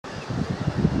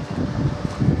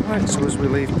Right, so as we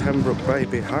leave Pembroke Bay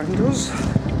behind us,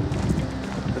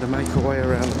 we're going to make our way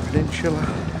around the peninsula.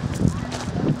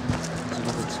 There's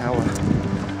another tower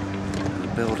and a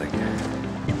building.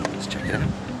 Let's check it out.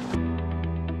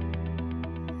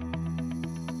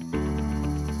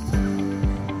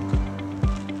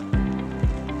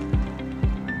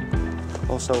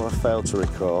 Also, I failed to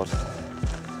record,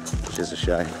 which is a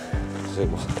shame, because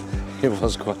it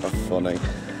was quite funny.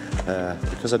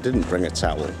 Because I didn't bring a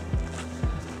towel,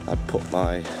 I put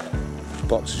my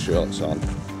boxer shorts on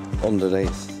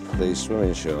underneath these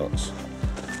swimming shorts,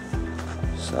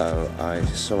 so I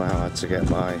somehow had to get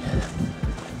my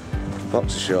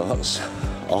boxer shorts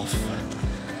off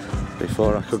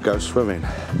before I could go swimming.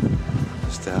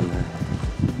 Just down there.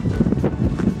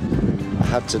 I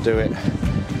had to do it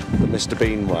the Mr.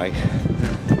 Bean way.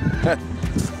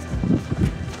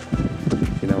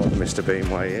 You know what the Mr. Bean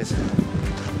way is?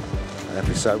 An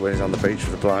episode when he's on the beach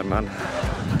with a blind man.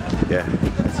 Yeah,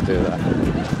 let's do that.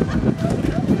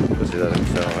 Because he let him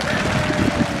film it.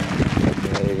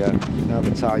 There you go. Now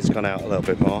the tide's gone out a little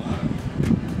bit more,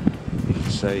 you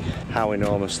can see how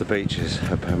enormous the beach is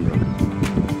at Pembroke.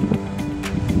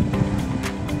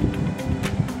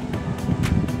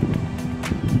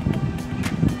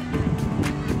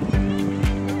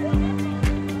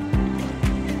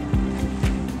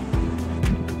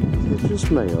 Is it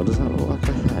just me, or does that look like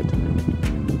a head?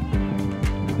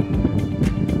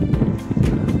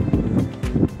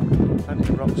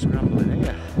 Rock scrambling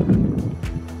here.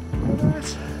 Look at that.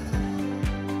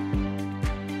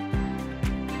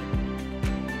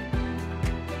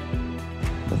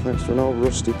 Thanks to an old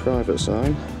rusty private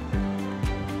sign.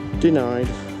 Denied.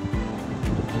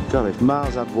 God, if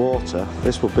Mars had water,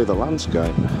 this would be the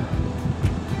landscape.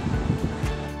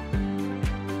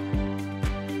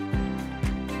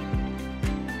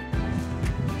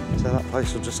 So that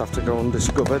place will just have to go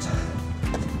undiscovered.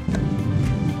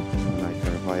 Make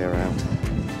our way around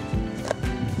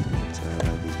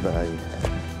Bay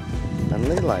and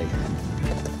Lille.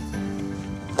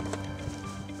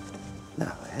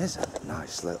 Now here's a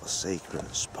nice little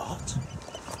secret spot.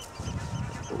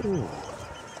 Ooh.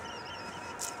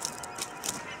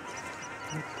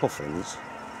 Puffins.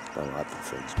 Don't like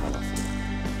puffins, man.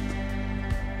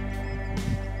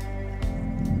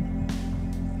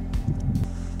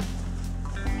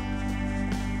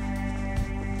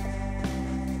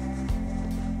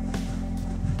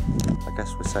 I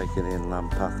guess we're taking the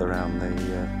inland path around the,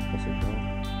 what's it called?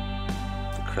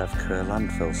 The Crèvecoeur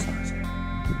landfill site.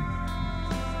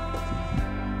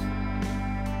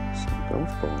 Some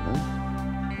golf ball there.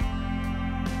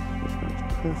 Which makes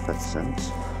perfect sense.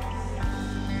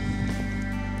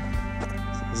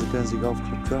 There's a Guernsey Golf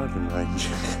Club driving range.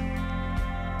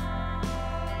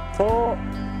 4!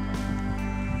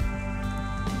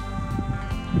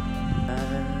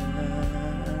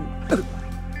 And...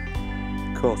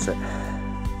 caught it.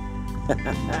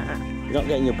 You're not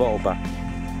getting your ball back.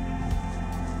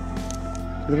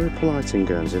 They're very polite in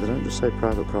Guernsey, they don't just say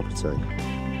private property.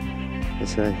 They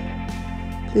say,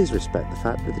 please respect the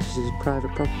fact that this is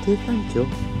private property, thank you.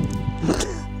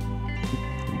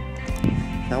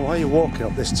 Now while you're walking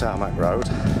up this tarmac road,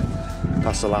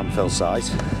 past the landfill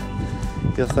site,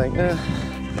 you'll think,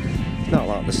 not a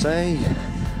lot to see,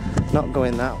 not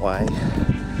going that way.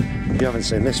 You haven't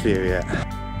seen this view yet.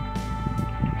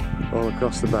 All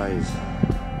across the bays.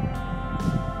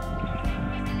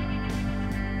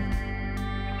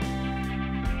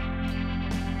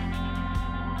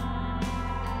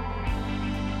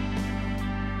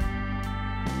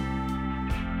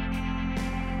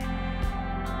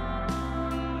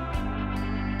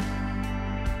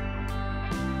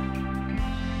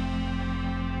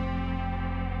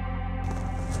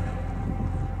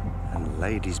 And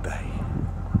Ladies Bay.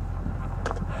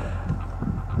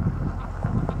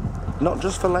 Not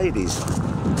just for ladies.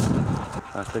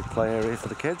 Nice big play area for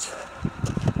the kids.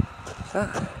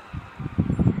 Ah,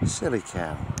 silly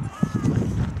cow.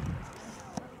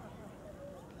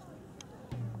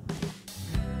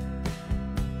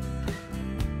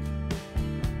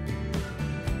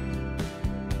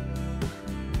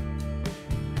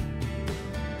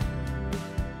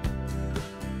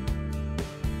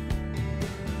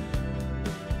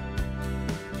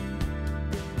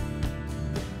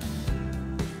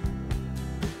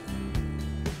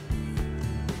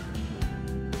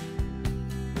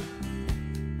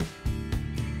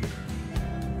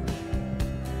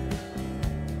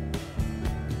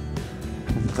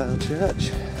 Vale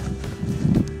Church.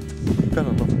 You've got to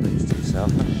look at these to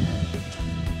yourself.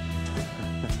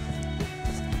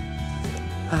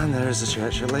 And there is the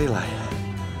church at Lille.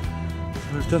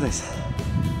 So we've done it.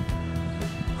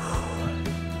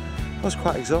 That was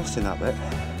quite exhausting, that bit.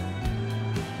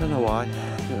 I don't know why. I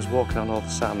think it was walking on all the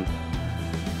sand.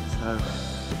 So,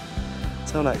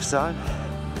 till next time,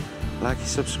 like and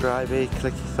subscribe,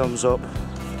 click your thumbs up.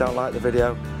 If you don't like the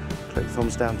video, click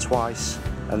thumbs down twice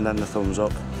and then the thumbs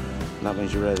up. And that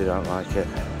means you really don't like it.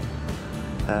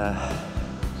 Happy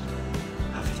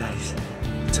days.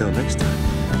 Till next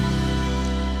time.